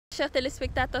chers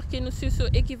téléspectateurs qui nous suivent sur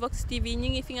Equivox TV ñi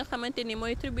ngi fi nga xamante ni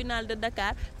mooy tribunal de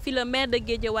Dakar fi le maire de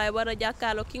Guédiawaye war a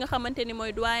jàkkaarloo ki nga xamante ni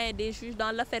mooy doyen des juges dans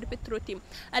l'affaire Petrotim.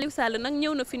 Aliou Sall nag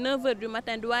ñëw na fi 9h du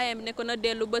matin doyen bi ne ko na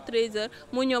dellu ba 13h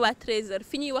mu ñëwaat 13h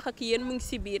fi ñuy wax ak yéen mu ngi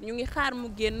si biir ñu ngi xaar mu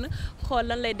génn xool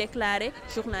lan lay déclarer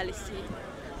journaliste yi.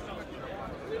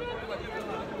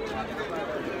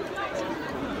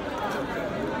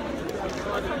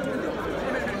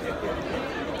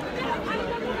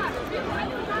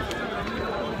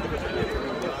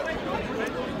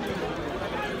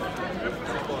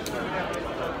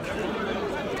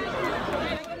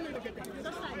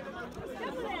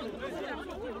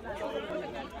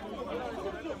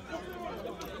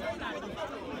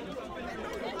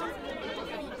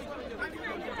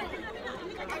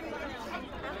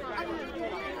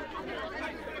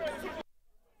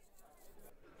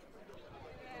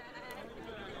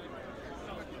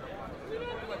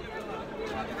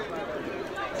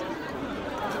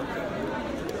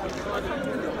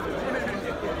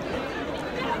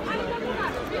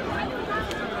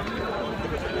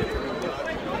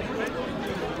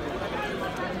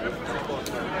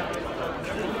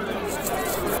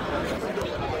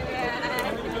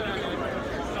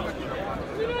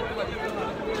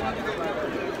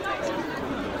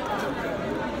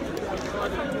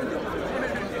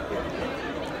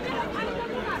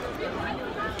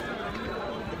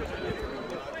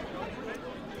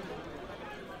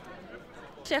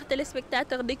 Chers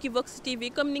téléspectateurs d'Equivox TV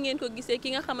comme ni ngeen ko gisee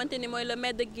ki nga xamante ni mooy le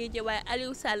maire de Guédiawaye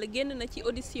Aliou Sall génn na ci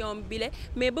audition bile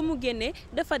mais ba mu génnee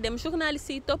dafa dem journaliste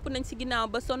yi topp nañ ci ginnaaw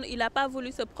ba sonn il a pas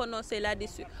voulu se prononcer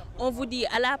là-dessus. On vous dit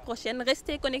à la prochaine,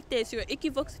 restez connectés sur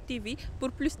Equivox TV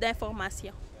pour plus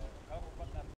d'informations.